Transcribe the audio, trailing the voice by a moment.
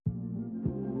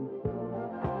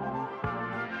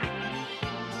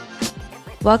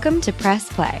Welcome to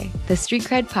Press Play, the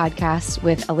StreetCred podcast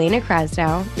with Elena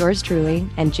Krasnow, yours truly,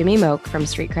 and Jimmy Moak from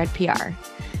StreetCred PR.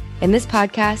 In this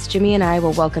podcast, Jimmy and I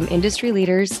will welcome industry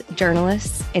leaders,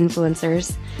 journalists,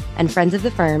 influencers, and friends of the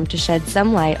firm to shed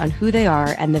some light on who they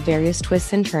are and the various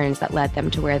twists and turns that led them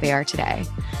to where they are today.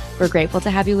 We're grateful to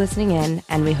have you listening in,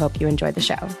 and we hope you enjoy the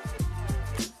show.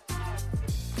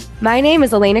 My name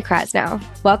is Elena Krasnow.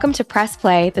 Welcome to Press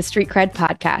Play, the StreetCred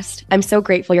podcast. I'm so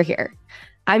grateful you're here.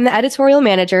 I'm the editorial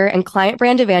manager and client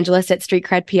brand evangelist at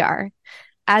StreetCred PR.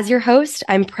 As your host,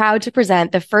 I'm proud to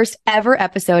present the first ever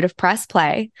episode of Press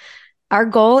Play. Our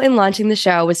goal in launching the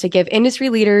show was to give industry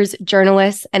leaders,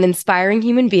 journalists, and inspiring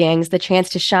human beings the chance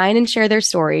to shine and share their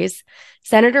stories,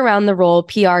 centered around the role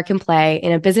PR can play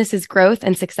in a business's growth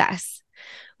and success.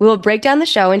 We will break down the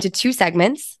show into two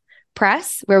segments: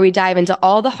 Press, where we dive into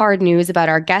all the hard news about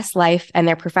our guests' life and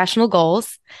their professional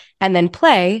goals, and then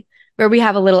Play, where we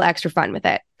have a little extra fun with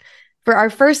it. For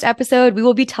our first episode, we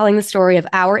will be telling the story of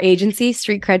our agency,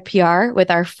 StreetCred PR,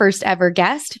 with our first ever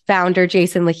guest, founder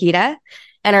Jason Lahita,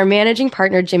 and our managing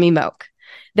partner, Jimmy Moak.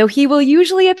 Though he will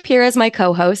usually appear as my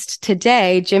co-host,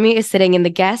 today, Jimmy is sitting in the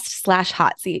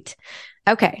guest/hot seat.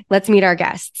 Okay, let's meet our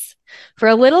guests. For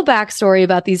a little backstory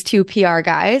about these two PR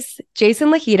guys, Jason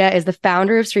Lahita is the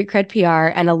founder of StreetCred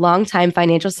PR and a longtime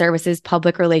financial services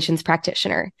public relations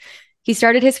practitioner. He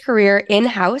started his career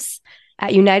in-house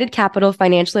at United Capital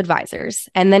Financial Advisors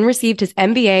and then received his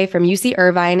MBA from UC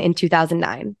Irvine in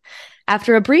 2009.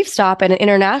 After a brief stop at an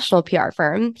international PR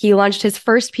firm, he launched his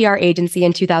first PR agency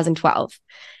in 2012.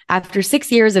 After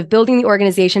 6 years of building the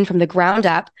organization from the ground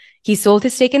up, he sold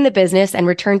his stake in the business and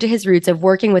returned to his roots of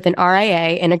working with an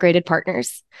RIA, Integrated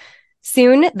Partners.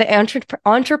 Soon, the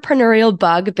entrepreneurial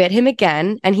bug bit him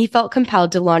again, and he felt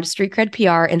compelled to launch StreetCred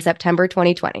PR in September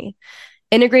 2020.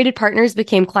 Integrated Partners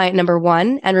became client number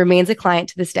one and remains a client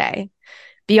to this day.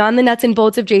 Beyond the nuts and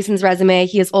bolts of Jason's resume,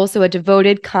 he is also a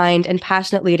devoted, kind, and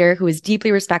passionate leader who is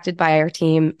deeply respected by our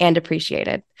team and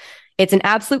appreciated. It's an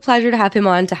absolute pleasure to have him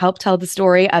on to help tell the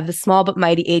story of the small but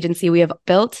mighty agency we have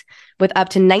built with up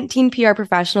to 19 PR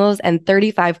professionals and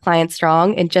 35 clients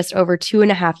strong in just over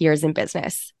 2.5 years in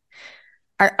business.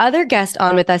 Our other guest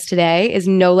on with us today is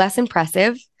no less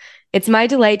impressive. It's my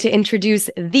delight to introduce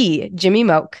the Jimmy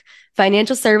Moak,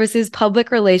 financial services,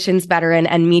 public relations veteran,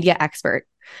 and media expert.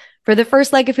 For the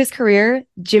first leg of his career,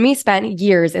 Jimmy spent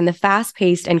years in the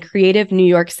fast-paced and creative New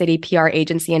York City PR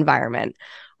agency environment,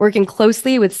 working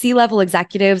closely with C-level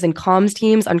executives and comms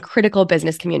teams on critical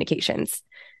business communications.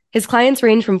 His clients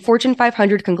range from Fortune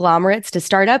 500 conglomerates to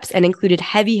startups and included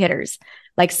heavy hitters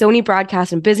like Sony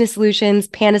Broadcast and Business Solutions,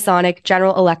 Panasonic,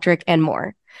 General Electric, and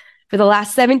more. For the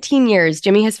last 17 years,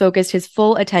 Jimmy has focused his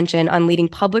full attention on leading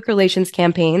public relations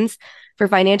campaigns for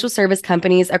financial service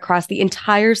companies across the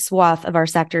entire swath of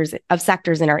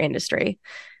sectors in our industry.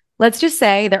 Let's just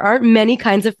say there aren't many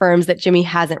kinds of firms that Jimmy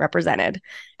hasn't represented.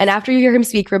 And after you hear him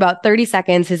speak for about 30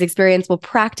 seconds, his experience will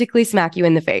practically smack you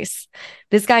in the face.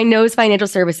 This guy knows financial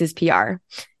services PR.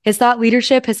 His thought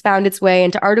leadership has found its way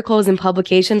into articles and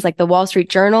publications like the Wall Street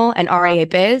Journal and RIA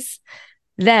Biz.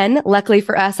 Then, luckily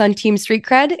for us on Team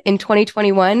StreetCred, in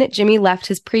 2021, Jimmy left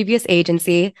his previous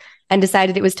agency and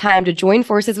decided it was time to join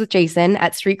forces with Jason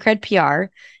at StreetCred PR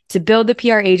to build the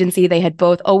PR agency they had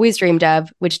both always dreamed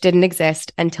of, which didn't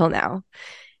exist until now.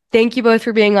 Thank you both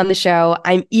for being on the show.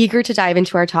 I'm eager to dive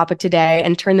into our topic today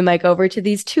and turn the mic over to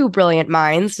these two brilliant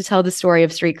minds to tell the story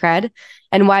of StreetCred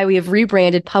and why we have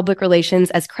rebranded public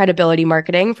relations as credibility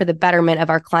marketing for the betterment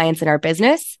of our clients and our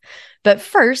business. But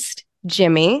first,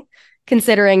 Jimmy,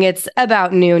 considering it's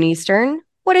about noon Eastern,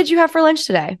 what did you have for lunch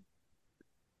today?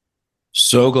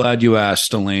 So glad you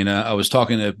asked, Elena. I was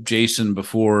talking to Jason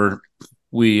before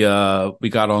we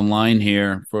got online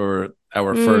here for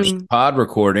our first pod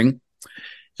recording,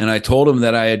 and I told him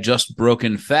that I had just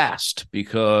broken fast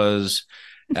because,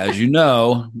 as you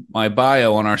know, my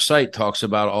bio on our site talks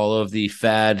about all of the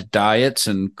fad diets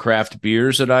and craft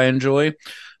beers that I enjoy.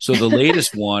 So the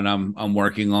latest one I'm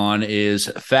working on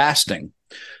is fasting.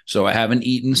 So I haven't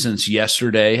eaten since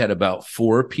yesterday at about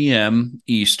 4 p.m.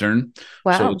 Eastern.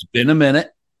 Wow. So it's been a minute.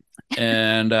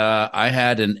 And I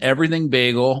had an everything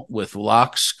bagel with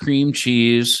lox cream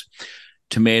cheese,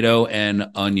 tomato, and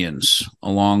onions,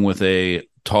 along with a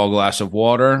tall glass of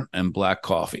water and black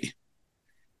coffee.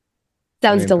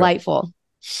 Sounds delightful.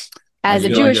 As a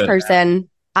Jewish person,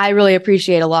 I really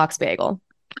appreciate a lox bagel.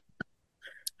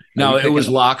 No, it was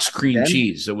lox cream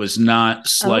cheese. It was not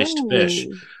sliced fish.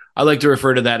 I like to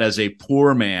refer to that as a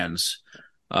poor man's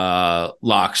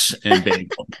lox and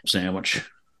bagel sandwich.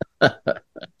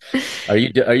 Are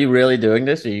you really doing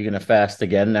this? Are you going to fast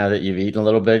again now that you've eaten a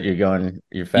little bit? You're Yeah,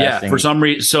 for fasting. some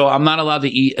reason. So I'm not allowed to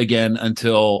eat again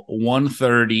until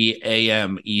 1:30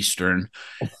 a.m. Eastern.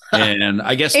 And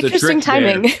I guess the trick Interesting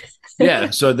there, timing. yeah.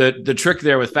 So the trick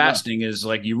there with fasting is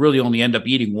like you really only end up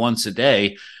eating once a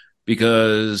day,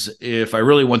 because if I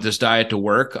really want this diet to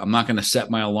work, I'm not going to set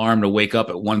my alarm to wake up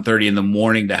at 1:30 in the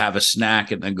morning to have a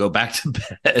snack and then go back to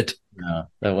bed. No,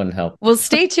 that wouldn't help. Well,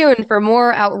 stay tuned for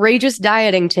more outrageous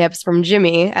dieting tips from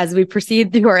Jimmy as we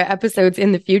proceed through our episodes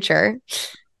in the future.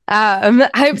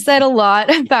 I've said a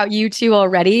lot about you two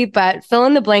already, but fill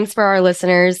in the blanks for our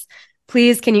listeners.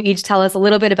 Please, can you each tell us a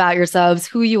little bit about yourselves,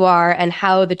 who you are, and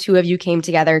how the two of you came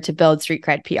together to build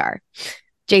StreetCred PR?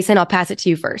 Jason, I'll pass it to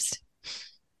you first.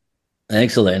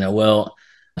 Thanks, Elena. Well,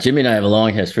 Jimmy and I have a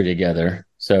long history together.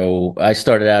 So I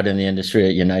started out in the industry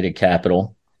at United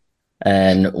Capital.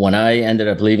 And when I ended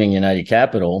up leaving United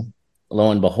Capital, lo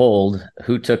and behold,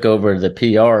 who took over the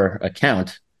PR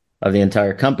account of the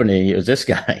entire company? It was this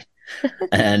guy.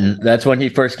 And that's when he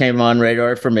first came on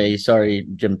radar for me. Sorry,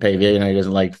 Jim Pavia. He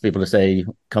doesn't like people to say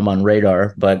come on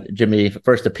radar, but Jimmy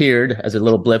first appeared as a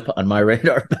little blip on my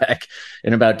radar back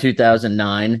in about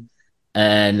 2009.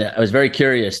 And I was very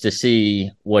curious to see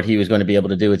what he was going to be able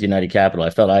to do with United Capital. I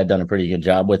felt I had done a pretty good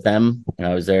job with them. And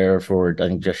I was there for, I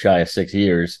think, just shy of 6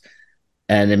 years.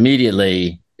 And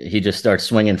immediately he just starts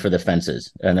swinging for the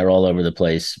fences and they're all over the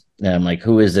place. And I'm like,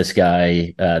 who is this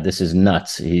guy? This is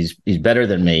nuts. He's better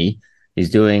than me.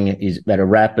 He's at a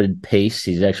rapid pace.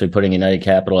 He's actually putting United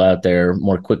Capital out there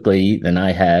more quickly than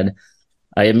I had.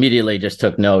 I immediately just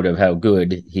took note of how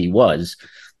good he was.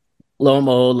 Lo and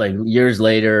behold, like years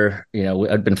later,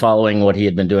 I'd been following what he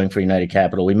had been doing for United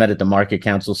Capital. We met at the Market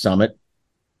Council Summit,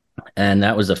 and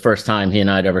that was the first time he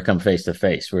and I had ever come face to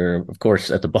face. We were, of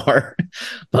course, at the bar,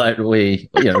 but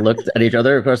we, looked at each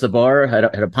other across the bar, had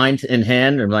a pint in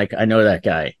hand, and I'm like, I know that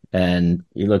guy. And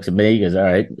he looks at me, he goes, all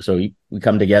right. So we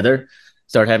come together,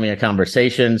 start having a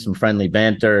conversation, some friendly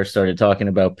banter, started talking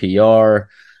about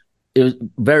PR. It was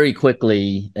very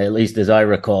quickly, at least as I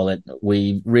recall it,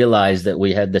 we realized that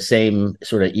we had the same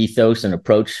sort of ethos and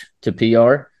approach to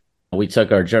PR. We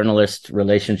took our journalist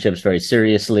relationships very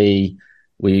seriously.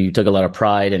 We took a lot of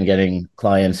pride in getting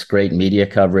clients great media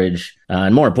coverage.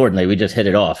 And more importantly, we just hit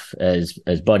it off as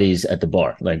buddies at the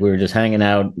bar. Like we were just hanging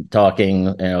out, talking,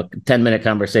 10-minute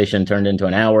conversation turned into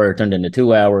an hour, turned into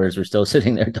 2 hours. We're still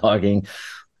sitting there talking.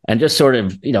 And just sort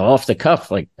of, off the cuff,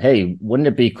 like, hey, wouldn't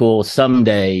it be cool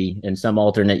someday in some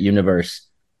alternate universe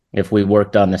if we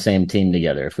worked on the same team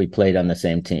together, if we played on the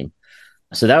same team?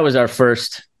 So that was our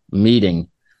first meeting.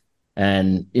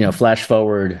 And, flash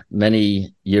forward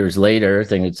many years later, I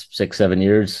think it's 6-7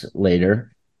 years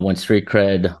later, when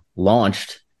StreetCred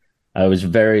launched, I was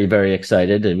very, very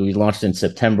excited. We launched in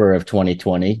September of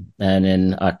 2020. And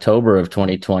in October of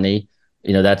 2020,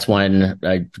 that's when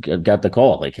I got the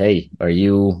call. Like, hey, are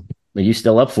you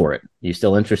still up for it? Are you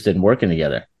still interested in working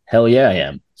together? Hell yeah, I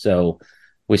am. So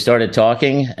we started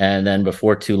talking, and then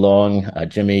before too long,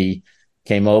 Jimmy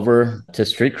came over to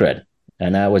StreetCred,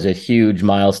 and that was a huge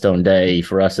milestone day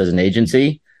for us as an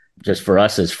agency, just for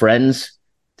us as friends,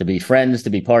 to be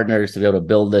partners, to be able to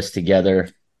build this together.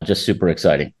 Just super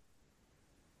exciting.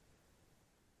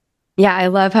 Yeah, I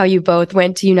love how you both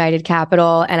went to United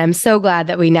Capital, and I'm so glad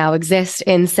that we now exist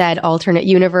in said alternate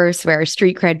universe where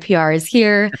StreetCred PR is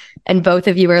here, and both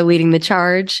of you are leading the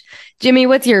charge. Jimmy,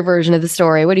 what's your version of the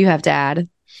story? What do you have to add?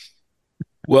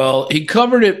 Well, he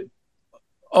covered it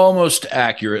almost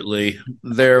accurately.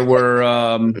 There were,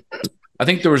 I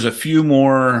think there was a few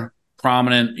more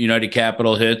prominent United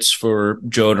Capital hits for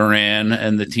Joe Duran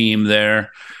and the team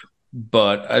there,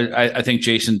 but I think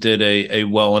Jason did a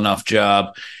well enough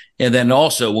job. And then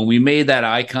also when we made that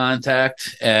eye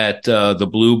contact at the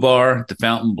Blue Bar, the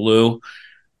Fountain Blue,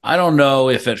 I don't know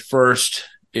if at first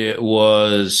it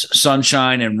was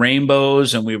sunshine and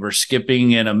rainbows and we were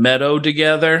skipping in a meadow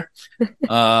together.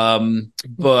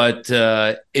 But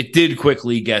it did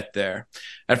quickly get there.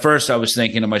 At first, I was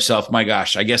thinking to myself, my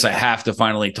gosh, I guess I have to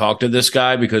finally talk to this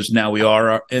guy because now we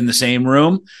are in the same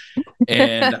room.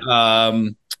 And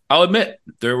I'll admit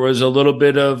there was a little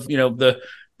bit of, the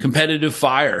competitive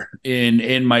fire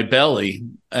in my belly.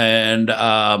 And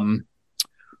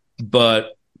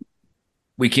but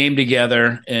we came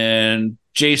together, and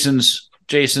Jason's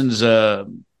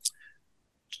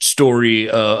story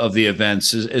of the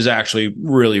events is actually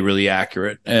really, really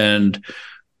accurate. And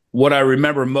what I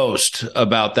remember most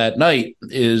about that night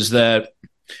is that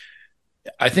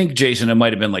I think, Jason, it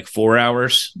might have been like 4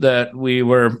 hours that we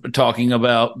were talking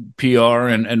about PR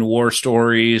and war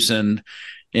stories and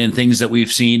things that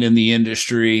we've seen in the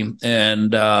industry.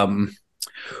 And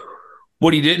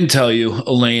What he didn't tell you,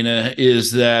 Elena,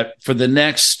 is that for the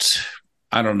next,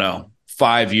 I don't know,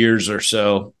 5 years or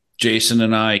so, Jason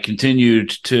and I continued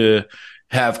to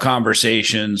have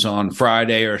conversations on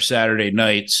Friday or Saturday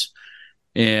nights.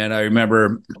 And I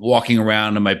remember walking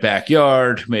around in my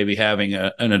backyard, maybe having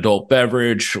an adult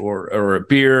beverage or a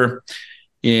beer.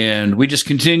 And we just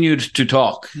continued to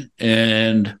talk.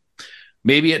 And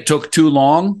maybe it took too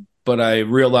long, but I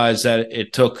realized that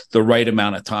it took the right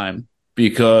amount of time,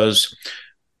 because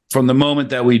from the moment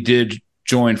that we did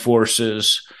join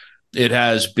forces, it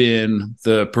has been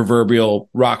the proverbial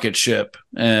rocket ship.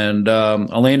 And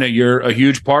Elena, you're a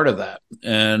huge part of that.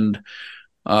 And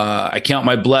I count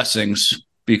my blessings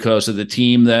because of the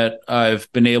team that I've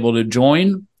been able to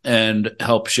join and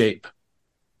help shape.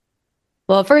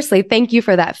 Well, firstly, thank you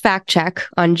for that fact check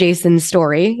on Jason's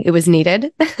story. It was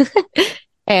needed.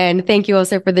 And thank you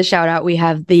also for the shout out. We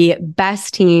have the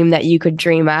best team that you could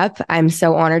dream up. I'm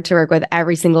so honored to work with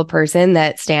every single person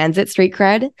that stands at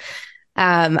StreetCred.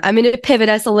 I'm going to pivot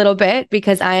us a little bit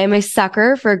because I am a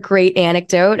sucker for a great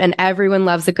anecdote, and everyone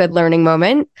loves a good learning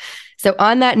moment. So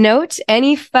on that note,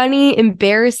 any funny,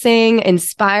 embarrassing,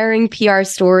 inspiring PR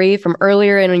story from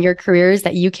earlier in your careers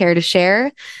that you care to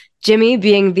share? Jimmy,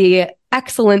 being the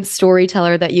excellent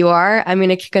storyteller that you are, I'm going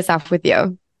to kick us off with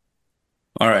you.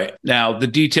 All right. Now, the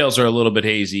details are a little bit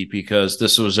hazy because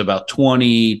this was about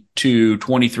 22,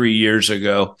 23 years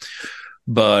ago.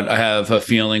 But I have a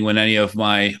feeling when any of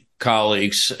my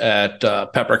colleagues at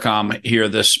Peppercom hear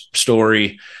this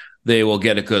story, they will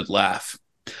get a good laugh.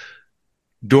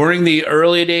 During the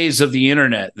early days of the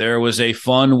internet, there was a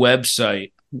fun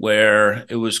website where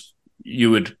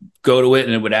you would go to it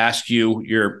and it would ask you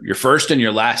your first and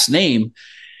your last name,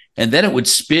 and then it would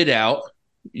spit out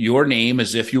your name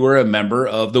as if you were a member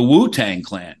of the Wu-Tang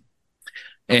Clan.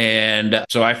 And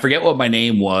so I forget what my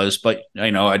name was, but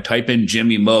I'd type in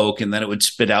Jimmy Moke and then it would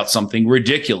spit out something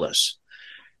ridiculous.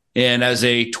 And as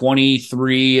a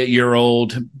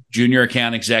 23-year-old junior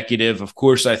account executive, of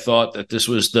course, I thought that this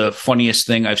was the funniest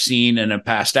thing I've seen in a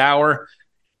past hour.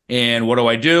 And what do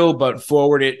I do but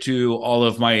forward it to all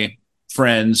of my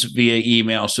friends via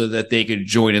email so that they could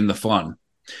join in the fun.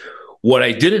 What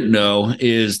I didn't know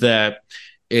is that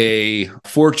a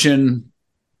Fortune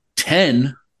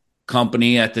 10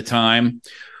 company at the time,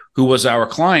 who was our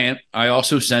client, I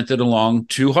also sent it along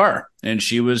to her. And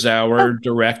she was our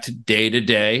direct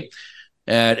day-to-day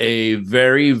at a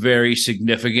very, very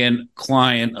significant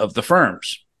client of the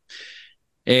firm's.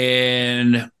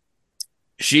 And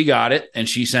she got it and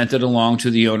she sent it along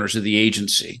to the owners of the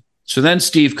agency. So then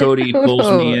Steve Cody pulls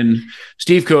me in.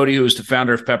 Steve Cody, who is the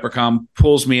founder of Peppercom,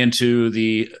 pulls me into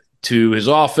his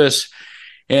office.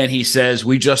 And he says,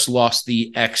 "We just lost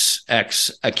the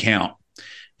XX account.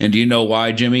 And do you know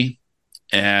why, Jimmy?"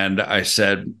 And I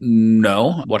said,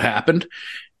 "No, what happened?"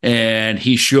 And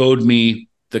he showed me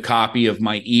the copy of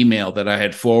my email that I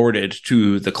had forwarded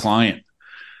to the client.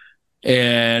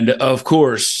 And of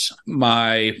course,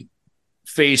 my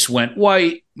face went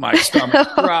white. My stomach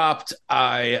dropped.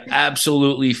 I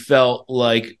absolutely felt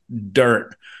like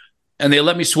dirt. And they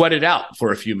let me sweat it out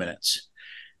for a few minutes.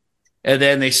 And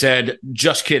then they said,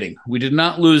 "Just kidding. We did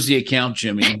not lose the account,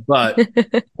 Jimmy, but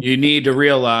you need to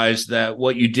realize that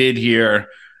what you did here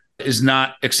is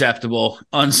not acceptable,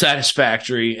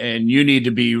 unsatisfactory, and you need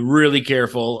to be really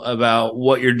careful about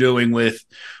what you're doing with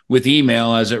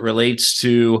email as it relates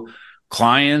to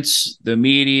clients, the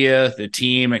media, the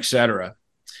team, etc."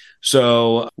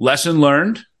 So lesson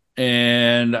learned.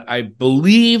 And I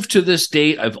believe to this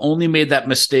date, I've only made that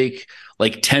mistake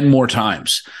like 10 more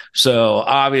times. So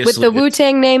obviously, with the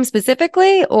Wu-Tang name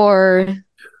specifically, or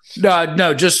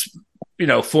no, just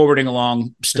forwarding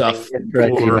along stuff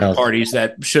for parties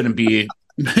that shouldn't be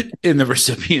in the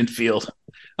recipient field.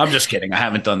 I'm just kidding. I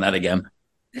haven't done that again.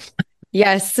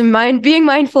 Yes, being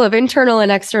mindful of internal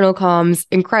and external comms,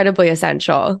 incredibly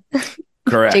essential.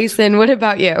 Correct. Jason, what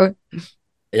about you?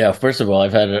 Yeah, first of all,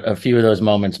 I've had a few of those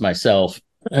moments myself,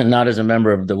 not as a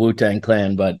member of the Wu-Tang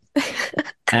Clan, but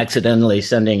accidentally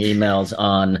sending emails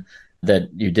on that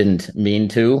you didn't mean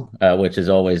to, which is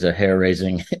always a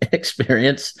hair-raising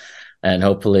experience, and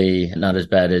hopefully not as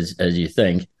bad as you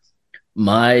think.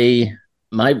 My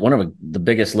one of the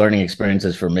biggest learning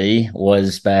experiences for me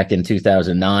was back in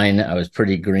 2009. I was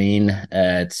pretty green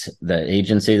at the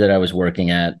agency that I was working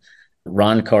at.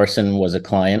 Ron Carson was a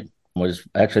client, was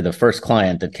actually the first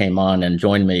client that came on and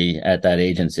joined me at that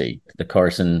agency, the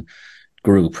Carson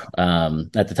Group.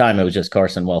 At the time, it was just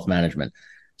Carson Wealth Management.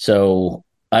 So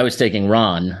I was taking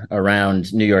Ron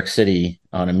around New York City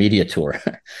on a media tour.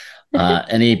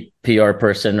 Any PR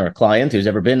person or client who's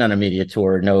ever been on a media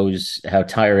tour knows how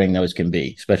tiring those can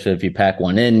be, especially if you pack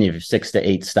one in. You have 6 to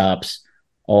 8 stops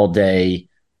all day,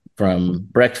 from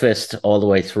breakfast all the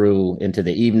way through into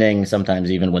the evening,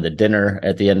 sometimes even with a dinner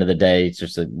at the end of the day. It's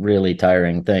just a really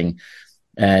tiring thing.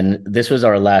 And this was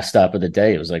our last stop of the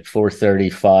day. It was like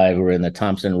 4:35. We were in the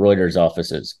Thomson Reuters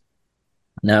offices.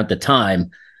 Now, at the time,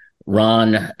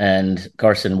 Ron and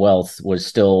Carson Wealth was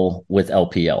still with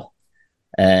LPL.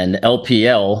 And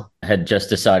LPL had just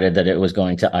decided that it was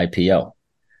going to IPO.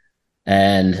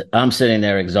 And I'm sitting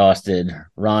there exhausted.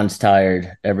 Ron's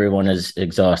tired. Everyone is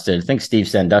exhausted. I think Steve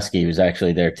Sandusky was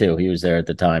actually there too. He was there at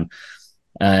the time.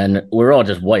 And we're all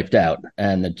just wiped out.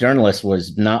 And the journalist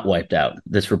was not wiped out.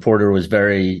 This reporter was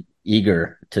very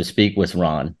eager to speak with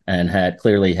Ron and had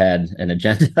clearly had an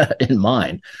agenda in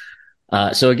mind.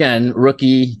 So again,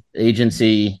 rookie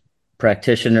agency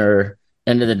practitioner,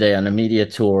 end of the day on a media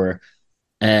tour.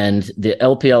 And the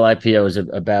LPL IPO is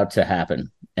about to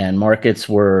happen. And markets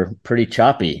were pretty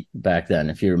choppy back then,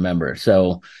 if you remember.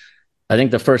 So I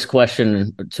think the first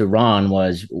question to Ron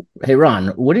was, hey,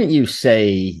 Ron, wouldn't you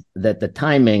say that the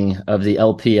timing of the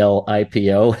LPL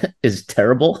IPO is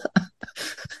terrible?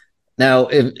 Now,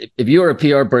 if you're a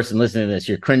PR person listening to this,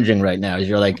 you're cringing right now.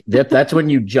 You're like, that's when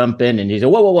you jump in and you say,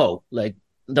 whoa, whoa, whoa. Like,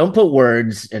 don't put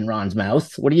words in Ron's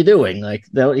mouth. What are you doing? Like,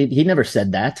 he never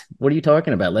said that. What are you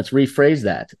talking about? Let's rephrase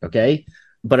that. Okay.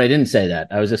 But I didn't say that.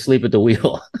 I was asleep at the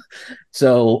wheel.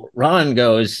 So Ron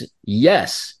goes,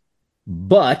 yes,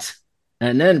 but,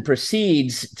 and then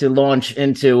proceeds to launch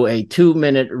into a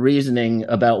 2-minute reasoning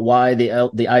about why the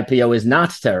IPO is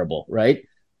not terrible, right?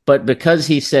 But because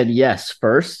he said yes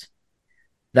first,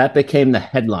 that became the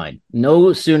headline.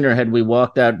 No sooner had we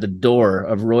walked out the door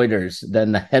of Reuters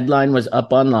than the headline was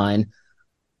up online.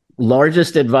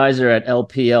 Largest advisor at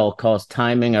LPL calls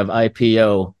timing of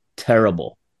IPO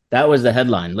terrible. That was the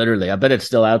headline, literally. I bet it's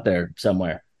still out there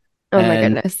somewhere. Oh, my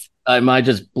goodness. My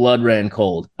just blood ran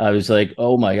cold. I was like,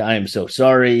 oh my, I am so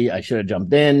sorry. I should have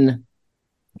jumped in.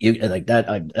 You like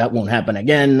that. That won't happen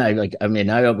again.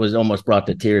 I was almost brought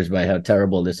to tears by how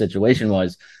terrible the situation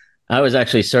was. I was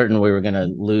actually certain we were going to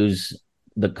lose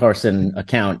the Carson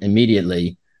account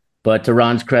immediately. But to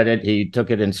Ron's credit, he took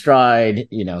it in stride.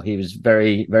 You know, he was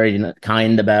very, very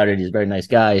kind about it. He's a very nice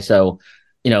guy. So,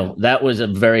 you know, that was a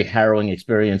very harrowing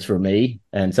experience for me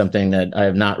and something that I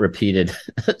have not repeated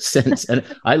since. And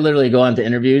I literally go on to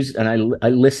interviews and I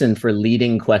listen for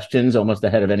leading questions almost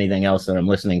ahead of anything else that I'm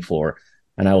listening for.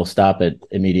 And I will stop it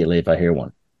immediately if I hear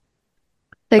one.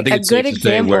 Like a good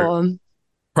example.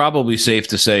 Probably safe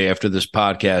to say after this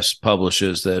podcast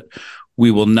publishes that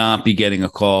we will not be getting a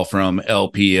call from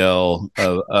LPL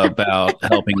about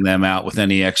helping them out with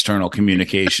any external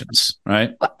communications,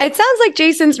 right? It sounds like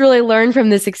Jason's really learned from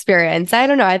this experience. I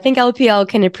don't know. I think LPL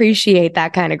can appreciate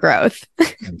that kind of growth.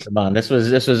 Come on, this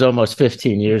was almost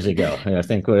 15 years ago. I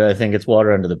think it's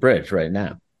water under the bridge right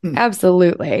now.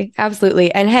 Absolutely.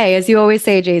 Absolutely. And hey, as you always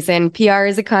say, Jason, PR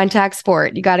is a contact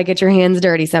sport. You got to get your hands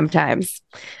dirty sometimes.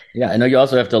 Yeah, I know you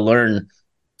also have to learn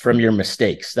from your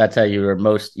mistakes. That's how you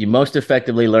most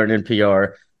effectively learn in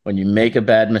PR, when you make a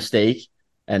bad mistake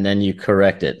and then you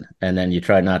correct it and then you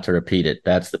try not to repeat it.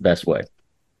 That's the best way.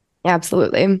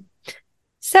 Absolutely.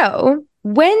 So,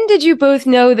 when did you both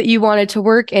know that you wanted to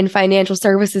work in financial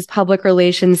services public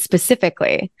relations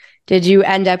specifically? Did you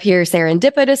end up here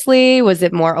serendipitously? Was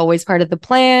it more always part of the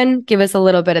plan? Give us a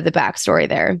little bit of the backstory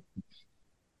there.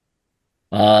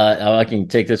 I can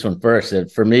take this one first.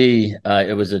 For me,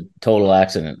 it was a total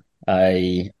accident.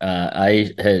 I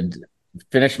had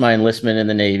finished my enlistment in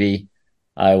the Navy.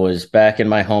 I was back in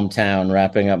my hometown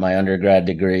wrapping up my undergrad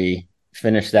degree,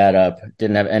 finished that up,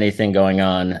 didn't have anything going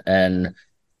on. And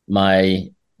my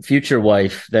future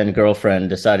wife, then girlfriend,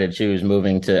 decided she was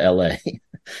moving to LA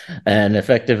and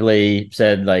effectively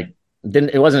said, like,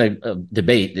 it wasn't a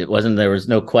debate. There was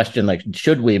no question, like,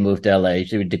 should we move to LA?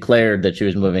 She declared that she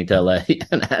was moving to LA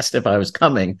and asked if I was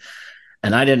coming.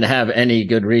 And I didn't have any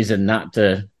good reason not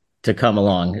to come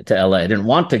along to LA. I didn't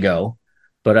want to go,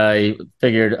 but I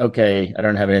figured, okay, I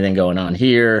don't have anything going on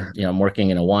here. You know, I'm working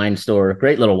in a wine store,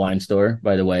 great little wine store,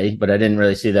 by the way, but I didn't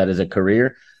really see that as a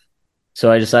career.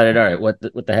 So I decided, all right, what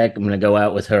the heck? I'm going to go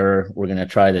out with her. We're going to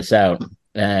try this out.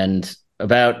 And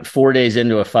about 4 days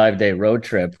into a 5-day road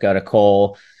trip, got a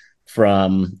call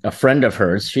from a friend of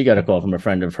hers. She got a call from a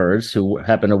friend of hers who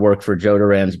happened to work for Joe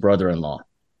Duran's brother-in-law.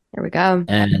 There we go.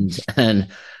 And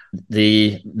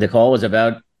the call was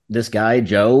about this guy,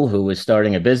 Joe, who was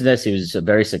starting a business. He was a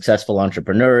very successful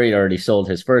entrepreneur. He'd already sold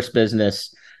his first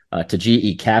business to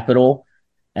GE Capital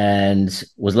and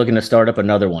was looking to start up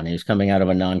another one. He was coming out of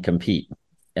a non-compete.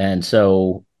 And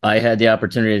so I had the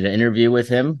opportunity to interview with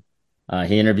him.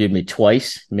 He interviewed me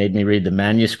twice, made me read the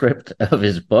manuscript of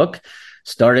his book,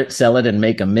 Start It, Sell It, and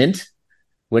Make a Mint,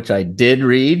 which I did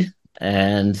read,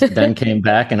 and then came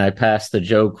back and I passed the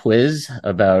Joe quiz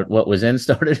about what was in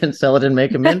Start It and Sell It and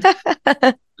Make a Mint.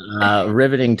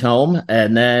 Riveting tome,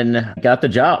 and then got the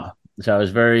job. So I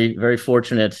was very, very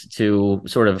fortunate to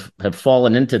sort of have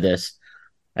fallen into this.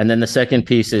 And then the second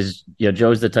piece is,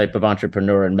 Joe's the type of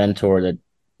entrepreneur and mentor that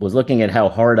was looking at how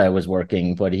hard I was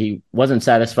working, but he wasn't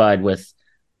satisfied with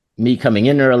me coming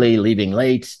in early, leaving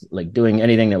late, like doing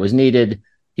anything that was needed.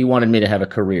 He wanted me to have a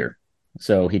career.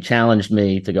 So he challenged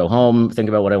me to go home, think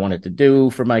about what I wanted to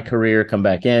do for my career, come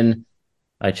back in.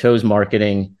 I chose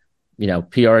marketing.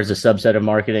 PR is a subset of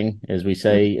marketing, as we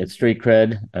say at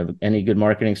StreetCred, of any good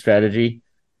marketing strategy.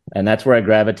 And that's where I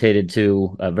gravitated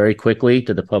to very quickly,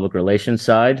 to the public relations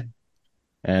side.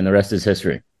 And the rest is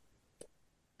history.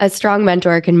 A strong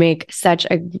mentor can make such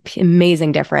an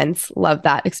amazing difference. Love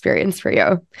that experience for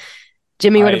you.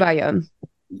 Jimmy, what about you?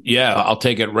 Yeah, I'll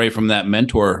take it right from that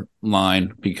mentor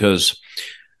line, because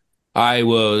I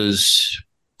was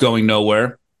going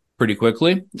nowhere pretty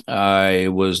quickly. I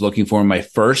was looking for my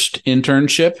first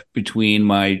internship between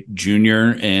my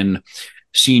junior and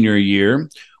senior year,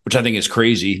 which I think is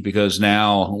crazy, because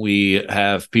now we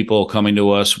have people coming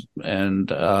to us and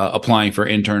applying for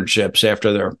internships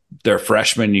after their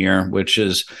freshman year, which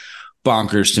is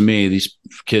bonkers to me. These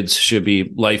kids should be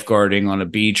lifeguarding on a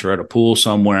beach or at a pool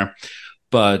somewhere.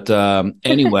 But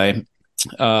anyway,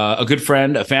 a good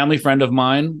friend, a family friend of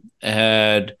mine,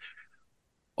 had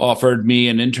offered me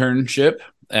an internship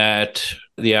at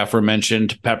the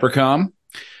aforementioned Peppercom,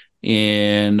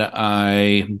 and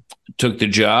I took the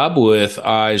job with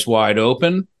eyes wide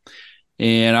open.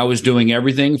 And I was doing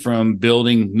everything from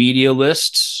building media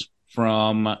lists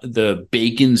from the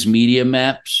Bacon's Media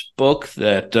Maps book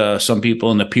that some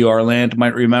people in the PR land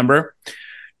might remember,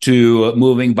 to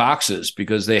moving boxes,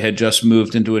 because they had just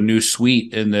moved into a new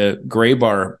suite in the Gray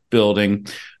Bar building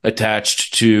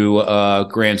attached to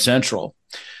Grand Central.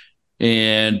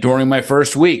 And during my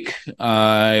first week,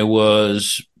 I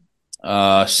was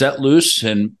set loose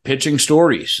and pitching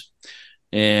stories.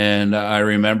 And I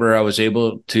remember I was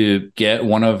able to get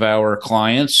one of our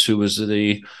clients, who was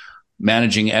the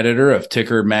managing editor of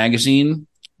Ticker magazine,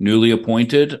 newly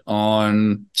appointed,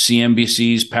 on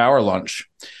CNBC's Power Lunch.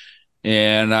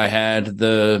 And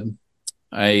it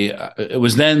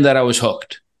was then that I was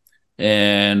hooked.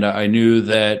 And I knew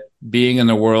that being in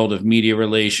the world of media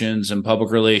relations and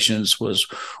public relations was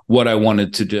what I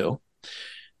wanted to do.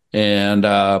 And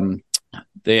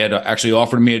they had actually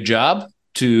offered me a job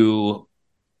to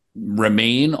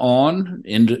remain on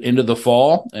into the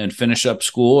fall and finish up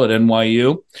school at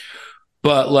NYU.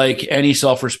 But like any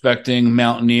self-respecting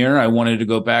mountaineer, I wanted to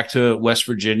go back to West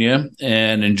Virginia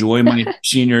and enjoy my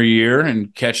senior year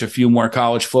and catch a few more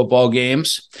college football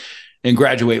games and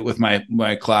graduate with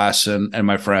my class and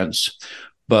my friends.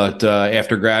 But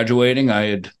after graduating, I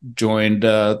had joined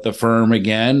the firm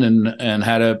again and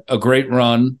had a great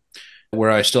run, where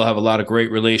I still have a lot of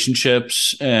great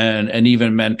relationships and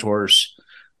even mentors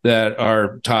that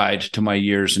are tied to my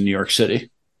years in New York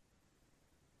City.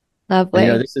 Lovely.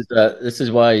 This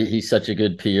is why he's such a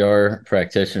good PR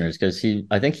practitioner, because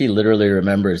I think he literally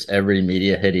remembers every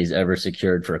media hit he's ever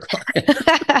secured for a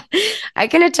client. I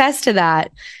can attest to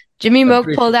that. Jimmy Moak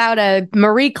pulled out a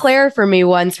Marie Claire for me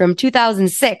once from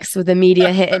 2006 with a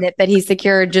media hit in it that he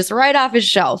secured just right off his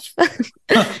shelf.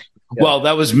 Well,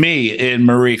 that was me in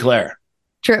Marie Claire.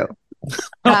 True.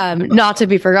 Not to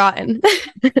be forgotten.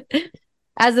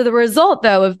 As a result,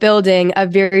 though, of building a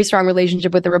very strong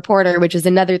relationship with the reporter, which is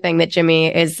another thing that Jimmy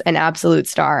is an absolute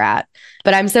star at.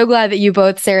 But I'm so glad that you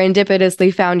both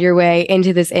serendipitously found your way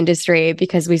into this industry,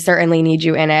 because we certainly need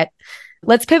you in it.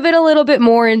 Let's pivot a little bit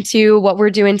more into what we're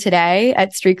doing today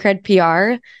at StreetCred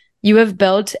PR. You have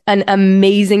built an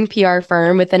amazing PR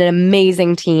firm with an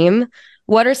amazing team.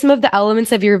 What are some of the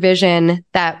elements of your vision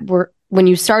that were, when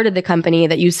you started the company,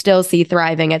 that you still see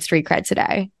thriving at StreetCred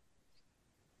today?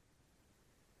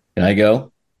 Can I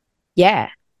go? Yeah,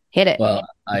 hit it. Well,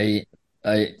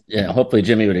 hopefully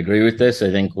Jimmy would agree with this.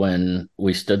 I think when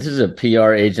we stood, this is a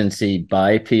PR agency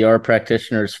by PR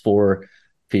practitioners for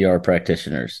PR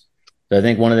practitioners. So I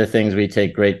think one of the things we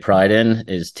take great pride in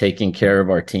is taking care of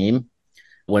our team.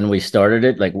 When we started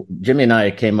it, like Jimmy and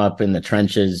I came up in the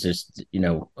trenches, just,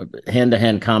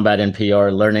 hand-to-hand combat in PR,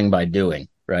 learning by doing,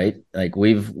 right? Like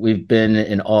we've been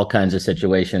in all kinds of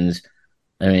situations.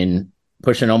 I mean,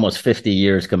 pushing almost 50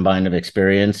 years combined of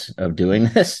experience of doing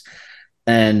this.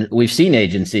 And we've seen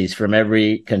agencies from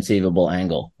every conceivable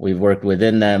angle. We've worked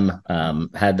within them,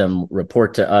 had them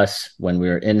report to us when we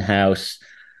were in-house.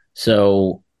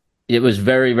 So it was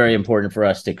very, very important for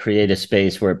us to create a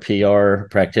space where PR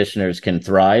practitioners can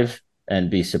thrive and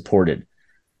be supported.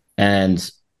 And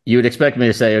you would expect me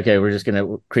to say, okay, we're just going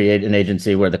to create an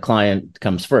agency where the client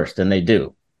comes first, and they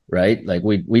do, right? Like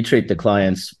we treat the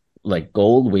clients like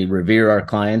gold. We revere our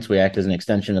clients. We act as an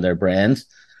extension of their brands,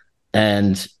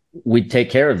 and we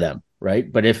take care of them,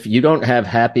 right? But if you don't have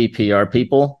happy PR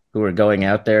people who are going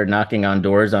out there knocking on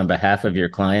doors on behalf of your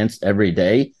clients every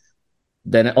day,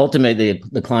 then ultimately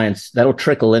the clients, that'll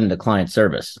trickle into client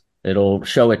service. It'll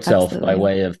show itself by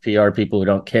way of PR people who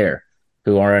don't care,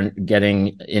 who aren't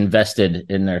getting invested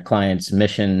in their client's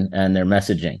mission and their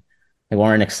messaging, who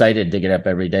aren't excited to get up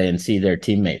every day and see their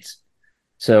teammates.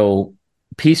 So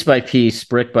piece by piece,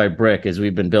 brick by brick, as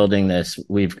we've been building this,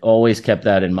 we've always kept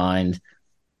that in mind.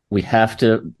 We have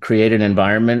to create an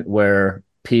environment where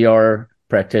PR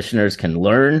practitioners can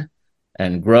learn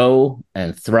and grow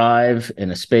and thrive in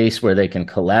a space where they can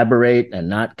collaborate and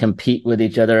not compete with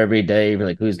each other every day.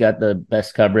 Like, who's got the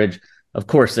best coverage? Of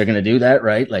course, they're going to do that,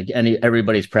 right? Like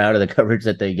everybody's proud of the coverage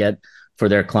that they get for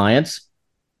their clients,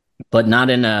 but not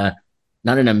in a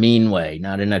mean way,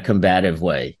 not in a combative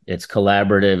way. It's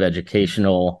collaborative,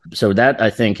 educational. So that, I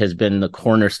think, has been the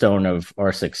cornerstone of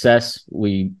our success.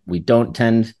 We don't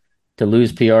tend to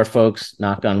lose PR folks,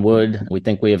 knock on wood. We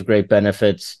think we have great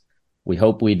benefits. We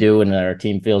hope we do, and that our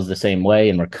team feels the same way.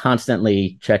 And we're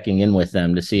constantly checking in with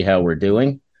them to see how we're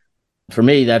doing. For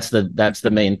me, that's the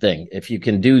main thing. If you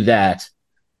can do that,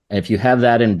 if you have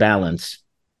that in balance,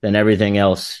 then everything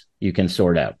else you can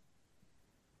sort out.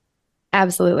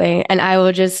 Absolutely. And I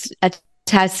will just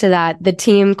attest to that. The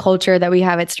team culture that we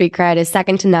have at StreetCred is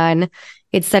second to none.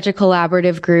 It's such a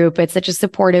collaborative group. It's such a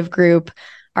supportive group.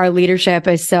 Our leadership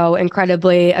is so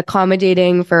incredibly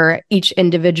accommodating for each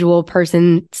individual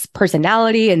person's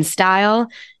personality and style.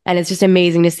 And it's just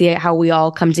amazing to see how we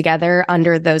all come together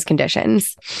under those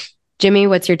conditions. Jimmy,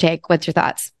 what's your take? What's your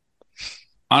thoughts?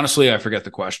 Honestly, I forget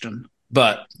the question,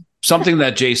 but something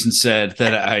that Jason said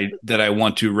that I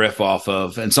want to riff off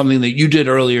of, and something that you did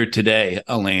earlier today,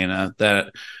 Elena,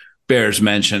 that bears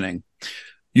mentioning.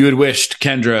 You had wished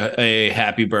Kendra a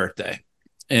happy birthday.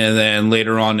 And then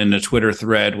later on in the Twitter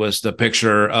thread was the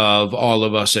picture of all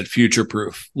of us at Future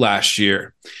Proof last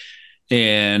year.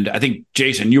 And I think,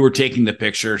 Jason, you were taking the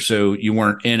picture, so you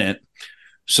weren't in it.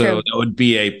 So True. That would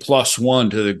be a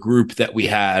 +1 to the group that we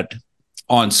had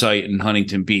on site in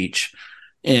Huntington Beach.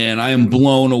 And I am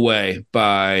blown away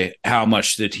by how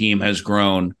much the team has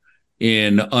grown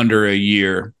in under a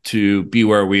year to be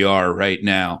where we are right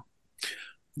now.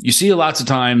 You see lots of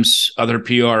times other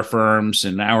PR firms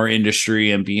in our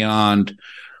industry and beyond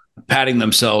patting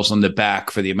themselves on the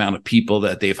back for the amount of people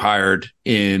that they've hired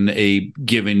in a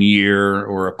given year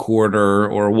or a quarter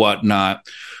or whatnot.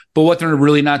 But what they're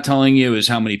really not telling you is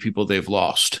how many people they've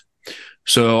lost.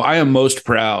 So I am most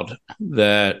proud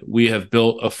that we have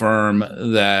built a firm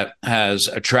that has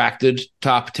attracted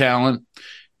top talent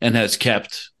and has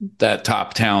kept that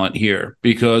top talent here,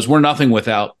 because we're nothing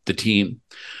without the team.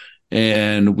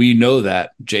 And we know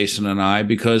that, Jason and I,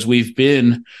 because we've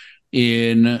been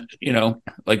in,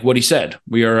 like what he said,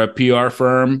 we are a PR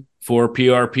firm for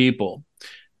PR people.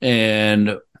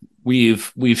 And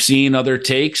we've seen other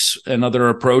takes and other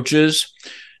approaches,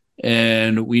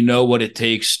 and we know what it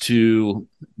takes to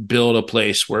build a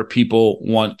place where people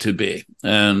want to be.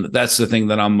 And that's the thing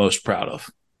that I'm most proud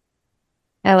of.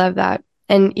 I love that.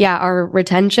 And yeah, our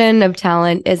retention of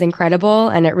talent is incredible,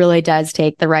 and it really does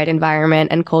take the right environment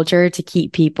and culture to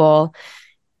keep people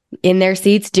in their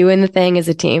seats doing the thing as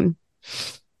a team.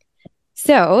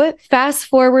 So fast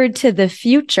forward to the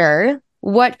future,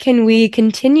 what can we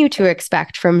continue to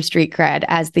expect from StreetCred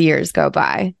as the years go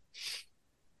by?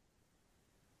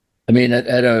 I mean, at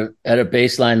a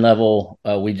baseline level,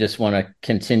 we just want to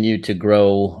continue to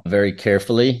grow very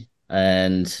carefully.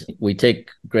 And we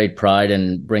take great pride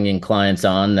in bringing clients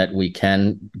on that we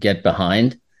can get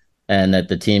behind and that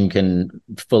the team can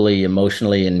fully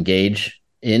emotionally engage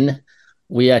in.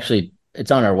 We actually,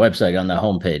 it's on our website on the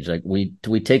homepage. Like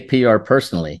we take PR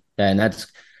personally, and that's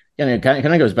kind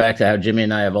of goes back to how Jimmy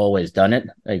and I have always done it.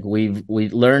 Like we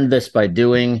learned this by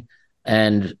doing,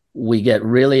 and we get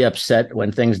really upset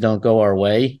when things don't go our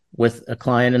way with a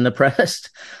client in the press.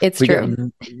 It's true. I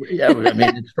mean,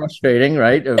 it's frustrating,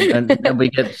 right? And we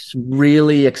get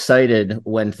really excited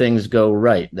when things go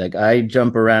right. Like I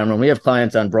jump around when we have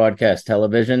clients on broadcast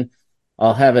television.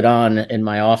 I'll have it on in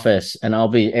my office and I'll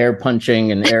be air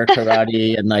punching and air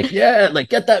karate and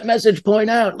get that message point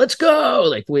out. Let's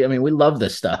go. We love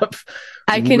this stuff.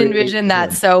 I can envision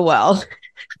that so well.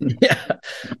 Yeah,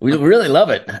 we really love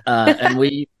it. And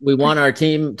we want our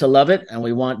team to love it. And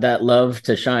we want that love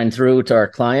to shine through to our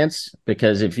clients.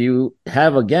 Because if you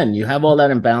have, again, you have all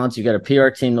that imbalance, you got a PR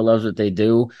team that loves what they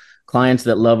do, clients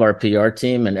that love our PR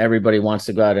team, and everybody wants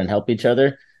to go out and help each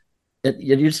other.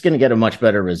 You're just going to get a much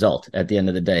better result at the end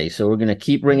of the day. So we're going to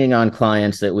keep bringing on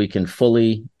clients that we can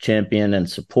fully champion and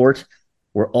support.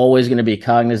 We're always going to be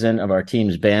cognizant of our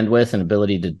team's bandwidth and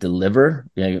ability to deliver.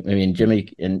 I mean,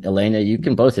 Jimmy and Elena, you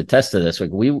can both attest to this.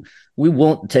 Like we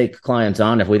won't take clients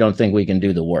on if we don't think we can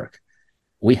do the work.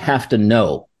 We have to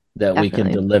know that we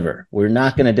can deliver. We're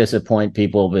not going to disappoint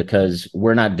people because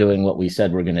we're not doing what we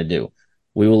said we're going to do.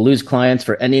 We will lose clients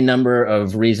for any number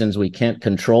of reasons we can't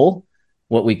control.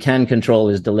 What we can control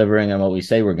is delivering on what we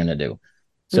say we're going to do.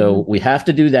 So we have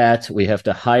to do that. We have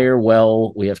to hire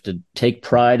well. We have to take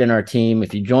pride in our team.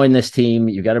 If you join this team,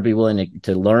 you got to be willing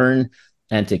to learn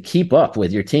and to keep up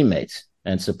with your teammates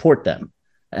and support them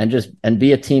and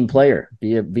be a team player,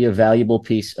 be a valuable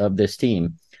piece of this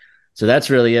team. So that's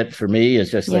really it for me,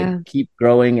 is just like keep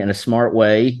growing in a smart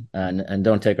way and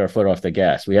don't take our foot off the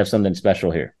gas. We have something special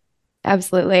here.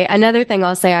 Absolutely. Another thing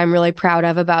I'll say I'm really proud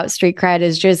of about StreetCred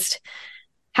is just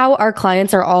how our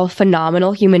clients are all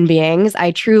phenomenal human beings.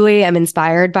 I truly am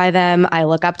inspired by them. I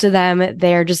look up to them.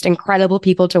 They're just incredible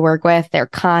people to work with. They're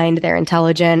kind, they're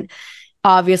intelligent.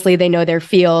 Obviously, they know their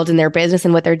field and their business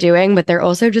and what they're doing, but they're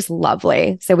also just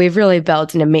lovely. So we've really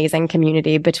built an amazing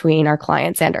community between our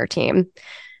clients and our team.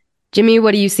 Jimmy,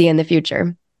 what do you see in the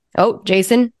future? Oh,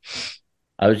 Jason?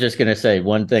 I was just going to say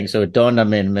one thing. So it dawned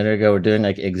on me a minute ago, we're doing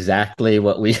like exactly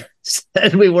what we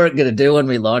said we weren't going to do when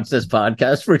we launched this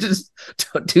podcast. We're just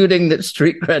tooting the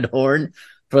StreetCred horn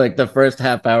for like the first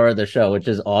half hour of the show, which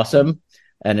is awesome.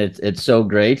 And it's so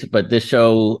great. But this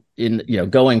show,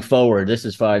 going forward, this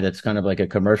is fine. That's kind of like a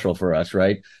commercial for us,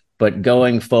 right? But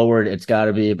going forward, it's got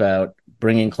to be about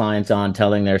bringing clients on,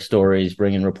 telling their stories,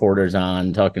 bringing reporters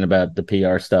on, talking about the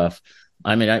PR stuff.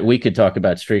 I mean, we could talk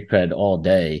about StreetCred all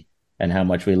day and how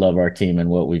much we love our team and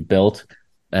what we've built.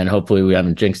 And hopefully we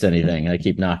haven't jinxed anything. I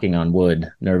keep knocking on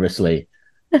wood nervously,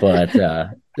 but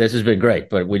this has been great.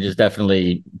 But we just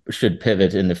definitely should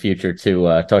pivot in the future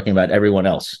to talking about everyone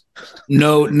else.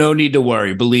 No need to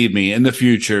worry. Believe me, in the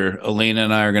future, Elena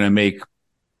and I are going to make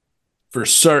for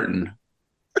certain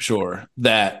sure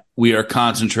that we are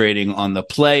concentrating on the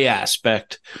play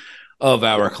aspect of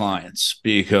our clients,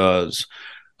 because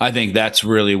I think that's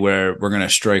really where we're going to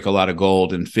strike a lot of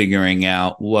gold in figuring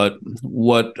out what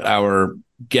our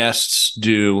guests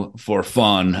do for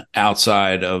fun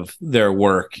outside of their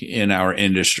work in our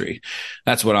industry.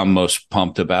 That's what I'm most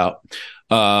pumped about.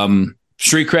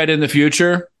 StreetCred in the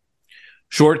future,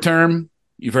 short term,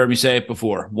 you've heard me say it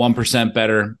before, 1%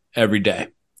 better every day,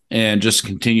 and just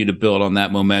continue to build on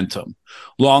that momentum.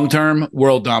 Long term,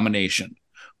 world domination.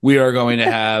 We are going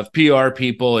to have PR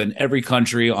people in every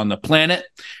country on the planet,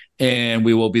 and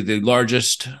we will be the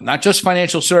largest, not just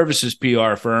financial services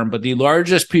PR firm, but the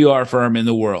largest PR firm in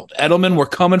the world. Edelman, we're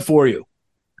coming for you.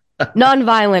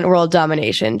 Nonviolent world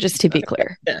domination, just to be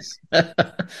clear. Yes.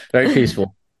 Very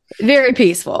peaceful. Very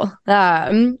peaceful.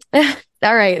 All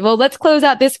right. Well, let's close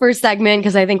out this first segment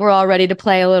because I think we're all ready to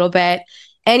play a little bit.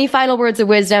 Any final words of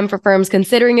wisdom for firms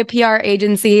considering a PR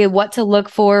agency, what to look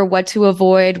for, what to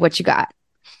avoid, what you got?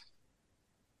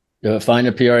 Find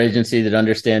a PR agency that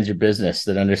understands your business,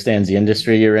 that understands the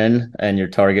industry you're in and your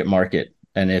target market.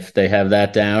 And if they have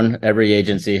that down, every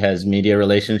agency has media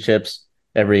relationships.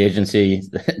 Every agency,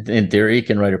 in theory,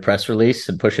 can write a press release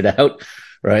and push it out,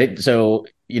 right? So,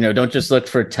 don't just look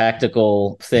for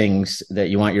tactical things that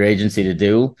you want your agency to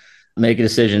do. Make a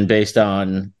decision based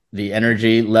on the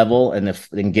energy level and the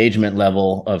engagement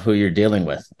level of who you're dealing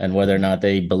with and whether or not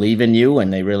they believe in you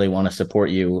and they really want to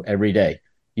support you every day.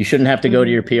 You shouldn't have to go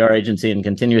to your PR agency and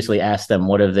continuously ask them,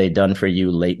 what have they done for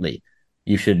you lately?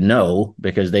 You should know,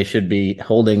 because they should be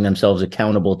holding themselves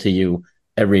accountable to you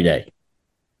every day.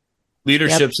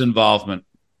 Leadership's involvement.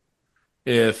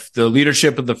 If the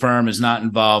leadership of the firm is not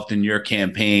involved in your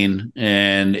campaign,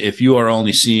 and if you are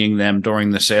only seeing them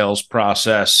during the sales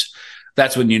process,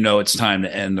 that's when you know it's time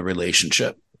to end the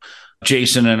relationship.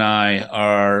 Jason and I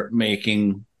are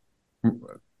making,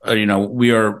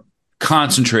 we are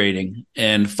concentrating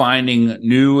and finding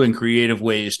new and creative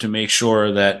ways to make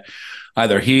sure that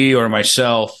either he or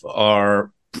myself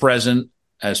are present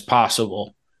as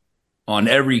possible on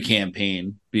every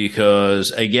campaign,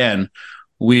 because again,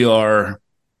 we are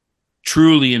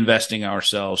truly investing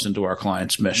ourselves into our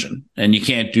client's mission. And you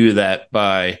can't do that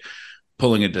by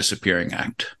pulling a disappearing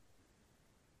act.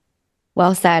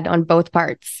 Well said on both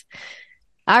parts.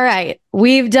 All right.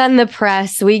 We've done the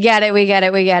press. We get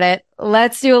it.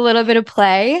 Let's do a little bit of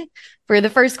play. For the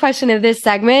first question of this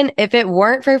segment, if it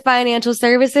weren't for financial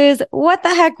services, what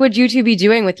the heck would you two be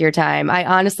doing with your time? I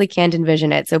honestly can't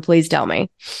envision it, so please tell me.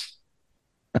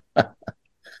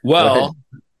 Well,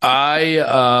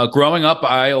 I growing up,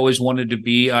 I always wanted to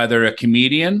be either a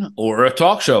comedian or a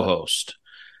talk show host.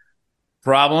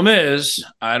 Problem is,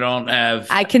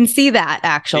 I can see that,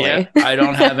 actually. Yeah, I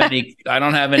don't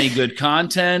have any good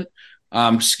content.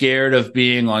 I'm scared of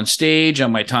being on stage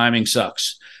and my timing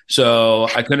sucks. So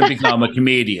I couldn't become a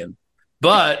comedian.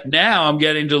 But now I'm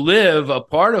getting to live a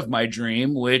part of my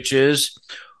dream, which is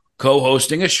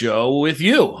co-hosting a show with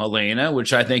you, Elena,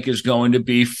 which I think is going to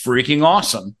be freaking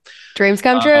awesome. Dreams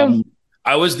come true.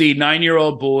 I was the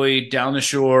 9-year-old boy down the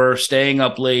shore, staying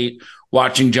up late,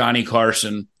 watching Johnny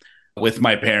Carson with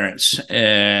my parents.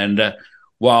 And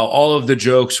while all of the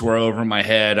jokes were over my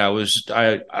head, I was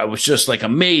just like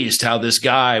amazed how this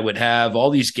guy would have all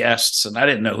these guests, and I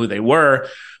didn't know who they were,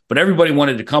 but everybody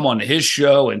wanted to come on to his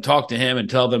show and talk to him and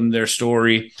tell them their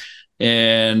story.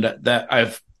 And that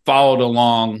I've followed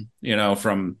along,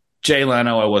 from Jay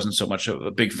Leno. I wasn't so much of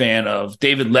a big fan of.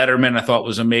 David Letterman, I thought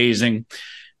was amazing.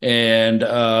 And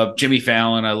Jimmy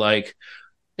Fallon, I like.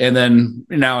 And then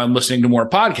now I'm listening to more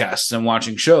podcasts and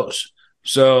watching shows.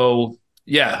 So,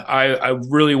 yeah, I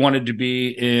really wanted to be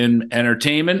in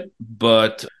entertainment,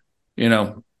 but,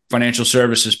 financial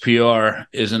services PR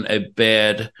isn't a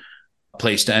bad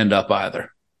place to end up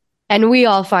either. And we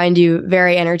all find you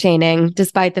very entertaining,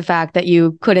 despite the fact that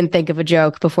you couldn't think of a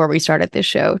joke before we started this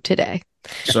show today.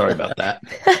 Sorry about that.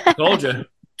 I told you. That's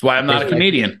why I'm not a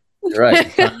comedian. You're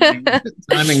right.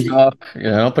 Timing off.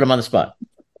 Don't put him on the spot.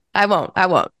 I won't.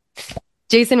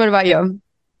 Jason, what about you?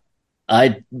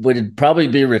 I would probably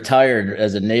be retired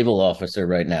as a naval officer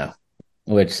right now,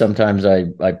 which sometimes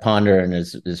I ponder and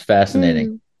is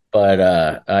fascinating.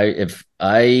 But if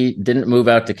I didn't move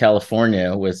out to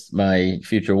California with my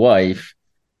future wife,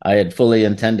 I had fully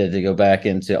intended to go back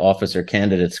into officer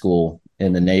candidate school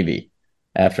in the Navy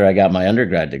after I got my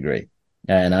undergrad degree.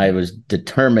 And I was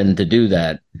determined to do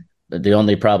that. But the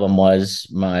only problem was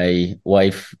my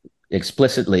wife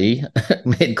explicitly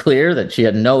made clear that she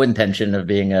had no intention of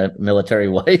being a military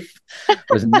wife,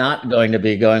 was not going to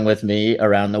be going with me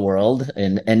around the world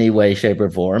in any way, shape, or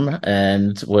form,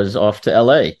 and was off to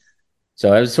LA.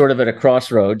 So I was sort of at a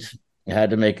crossroads. I had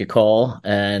to make a call,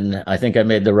 and I think I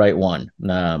made the right one.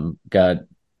 Got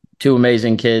 2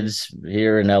 amazing kids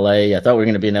here in LA. I thought we were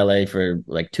going to be in LA for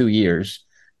like 2 years,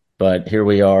 but here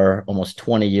we are almost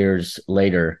 20 years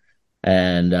later,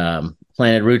 and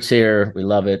planted roots here. We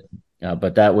love it.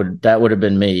 But that would have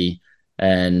been me.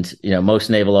 And, most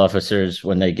naval officers,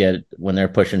 when they're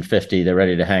pushing 50, they're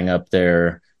ready to hang up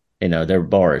their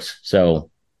bars. So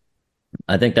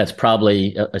I think that's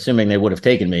probably, assuming they would have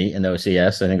taken me in the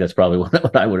OCS, I think that's probably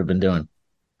what I would have been doing.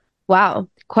 Wow.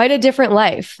 Quite a different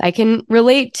life. I can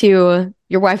relate to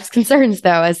your wife's concerns,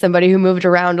 though, as somebody who moved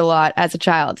around a lot as a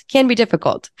child. It can be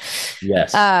difficult.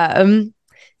 Yes.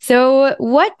 So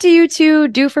what do you two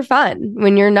do for fun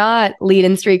when you're not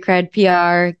leading StreetCred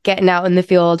PR, getting out in the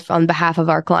field on behalf of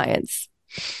our clients?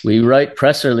 We write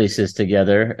press releases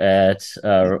together at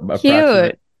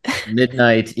approximately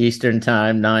midnight Eastern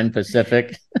time, 9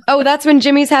 Pacific. Oh, that's when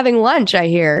Jimmy's having lunch, I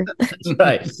hear. That's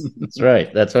right. That's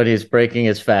right. That's when he's breaking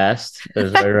his fast.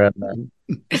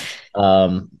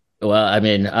 Well, I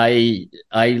mean, I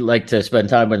like to spend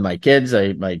time with my kids.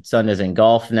 My son is in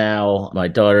golf now. My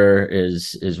daughter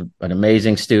is an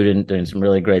amazing student, doing some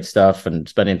really great stuff and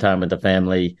spending time with the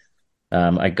family.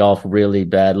 I golf really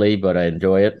badly, but I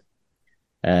enjoy it.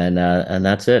 And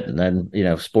that's it. And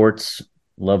then, sports,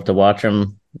 love to watch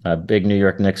them. A big New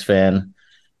York Knicks fan.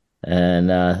 And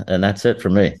that's it for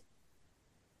me.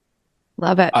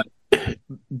 Love it.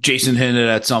 Jason hinted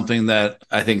at something that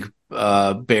I think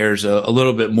bears a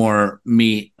little bit more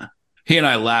meat. He and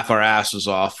I laugh our asses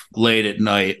off late at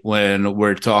night when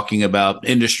we're talking about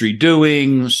industry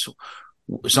doings,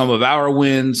 some of our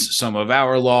wins, some of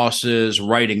our losses,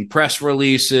 writing press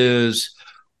releases.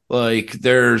 Like,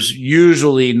 there's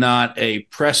usually not a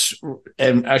press,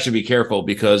 and I should be careful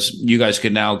because you guys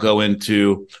can now go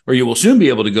into, or you will soon be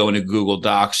able to go into Google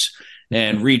Docs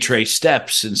and retrace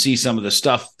steps and see some of the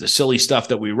stuff, the silly stuff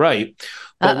that we write.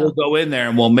 But we'll go in there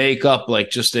and we'll make up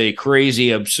like just a crazy,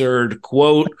 absurd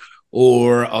quote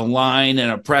or a line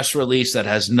in a press release that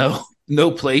has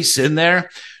no place in there,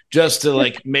 just to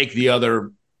like make the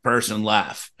other person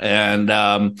laugh. And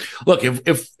look,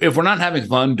 if we're not having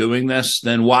fun doing this,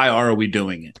 then why are we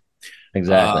doing it?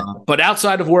 Exactly. But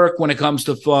outside of work, when it comes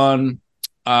to fun,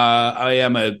 I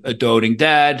am a doting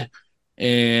dad.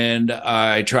 And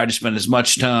I try to spend as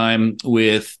much time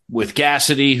with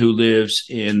Cassidy, who lives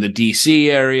in the DC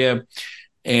area,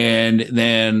 And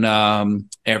then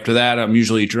after that, I'm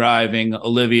usually driving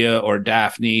Olivia or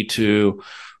Daphne to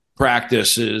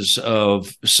practices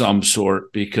of some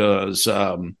sort because,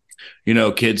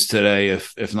 kids today,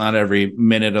 if not every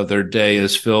minute of their day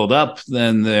is filled up,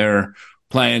 then they're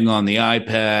playing on the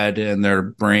iPad and their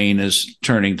brain is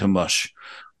turning to mush.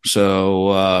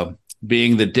 So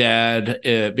being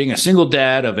a single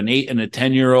dad of an 8 and a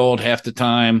 10-year-old half the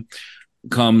time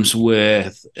comes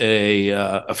with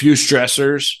a few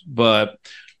stressors, but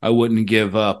I wouldn't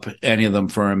give up any of them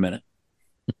for a minute.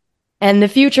 And the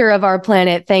future of our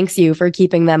planet thanks you for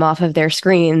keeping them off of their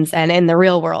screens and in the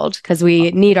real world, because we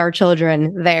need our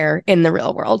children there in the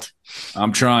real world.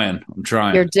 I'm trying.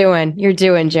 You're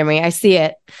doing, Jimmy. I see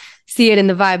it in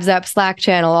the Vibes Up Slack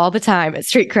channel all the time at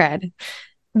StreetCred.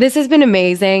 This has been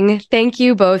amazing. Thank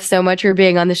you both so much for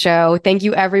being on the show. Thank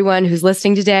you everyone who's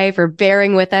listening today for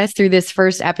bearing with us through this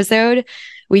first episode.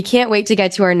 We can't wait to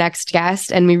get to our next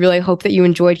guest, and we really hope that you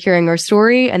enjoyed hearing our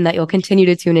story and that you'll continue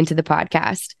to tune into the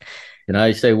podcast. Can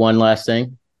I say one last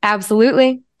thing?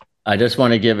 Absolutely. I just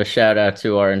want to give a shout out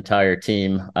to our entire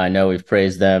team. I know we've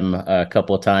praised them a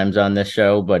couple of times on this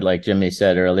show, but like Jimmy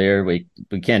said earlier, we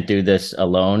can't do this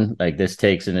alone. Like, this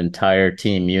takes an entire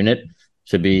team unit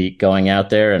to be going out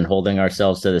there and holding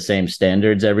ourselves to the same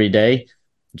standards every day.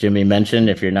 Jimmy mentioned,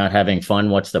 if you're not having fun,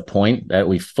 what's the point? That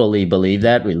we fully believe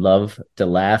that. We love to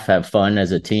laugh, have fun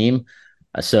as a team.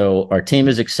 So our team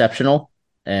is exceptional,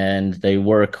 and they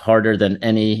work harder than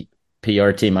any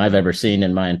PR team I've ever seen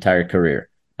in my entire career.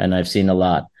 And I've seen a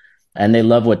lot. And they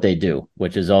love what they do,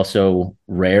 which is also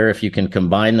rare. If you can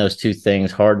combine those two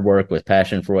things, hard work with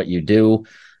passion for what you do,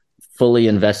 fully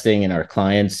investing in our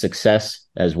clients' success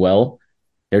as well,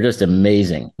 they're just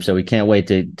amazing. So we can't wait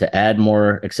to add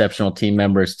more exceptional team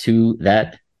members to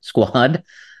that squad.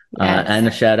 Yes. And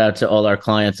a shout out to all our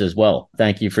clients as well.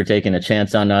 Thank you for taking a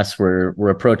chance on us. We're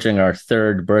approaching our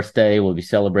 3rd birthday. We'll be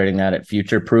celebrating that at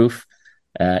Future Proof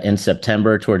in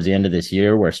September, towards the end of this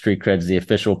year, where StreetCred's the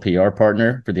official PR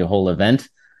partner for the whole event.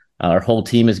 Our whole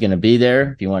team is going to be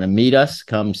there. If you want to meet us,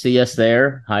 come see us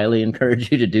there. Highly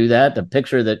encourage you to do that. The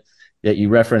picture that you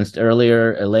referenced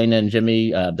earlier, Elena and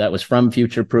Jimmy, that was from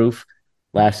Future Proof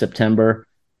last September.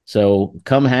 So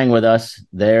come hang with us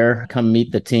there. Come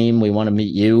meet the team. We want to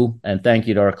meet you. And thank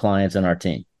you to our clients and our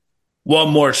team. One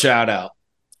more shout out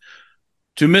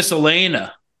to Miss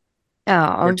Elena.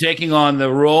 Oh. We're taking on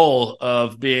the role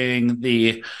of being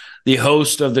the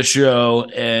host of the show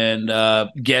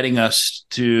and getting us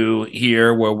to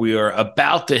here where we are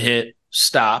about to hit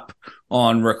stop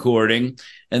on recording.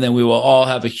 And then we will all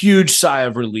have a huge sigh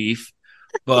of relief.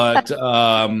 But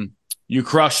you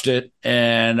crushed it,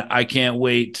 and I can't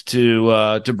wait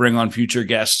to bring on future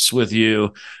guests with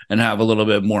you and have a little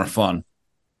bit more fun.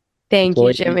 Thank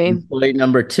you, Jimmy. Employee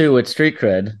number 2 at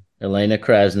StreetCred, Elena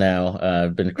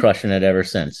Krasnow, been crushing it ever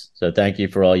since. So thank you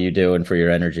for all you do and for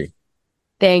your energy.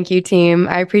 Thank you, team.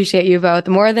 I appreciate you both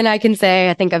more than I can say.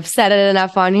 I think I've said it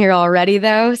enough on here already,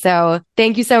 though. So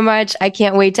thank you so much. I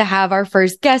can't wait to have our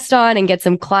first guest on and get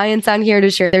some clients on here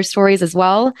to share their stories as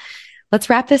well. Let's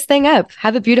wrap this thing up.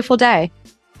 Have a beautiful day.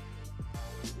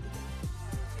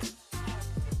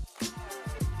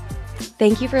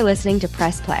 Thank you for listening to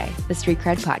Press Play, the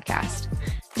StreetCred podcast.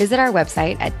 Visit our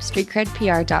website at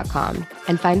streetcredpr.com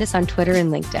and find us on Twitter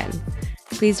and LinkedIn.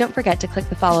 Please don't forget to click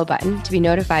the follow button to be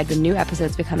notified when new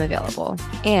episodes become available.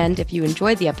 And if you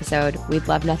enjoyed the episode, we'd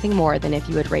love nothing more than if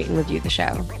you would rate and review the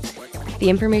show. The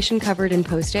information covered and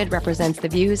posted represents the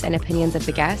views and opinions of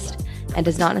the guest and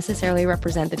does not necessarily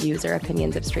represent the views or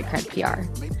opinions of StreetCred PR.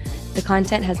 The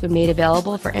content has been made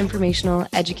available for informational,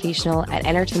 educational, and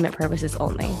entertainment purposes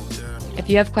only. If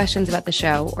you have questions about the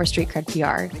show or StreetCred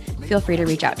PR, feel free to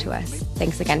reach out to us.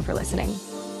 Thanks again for listening.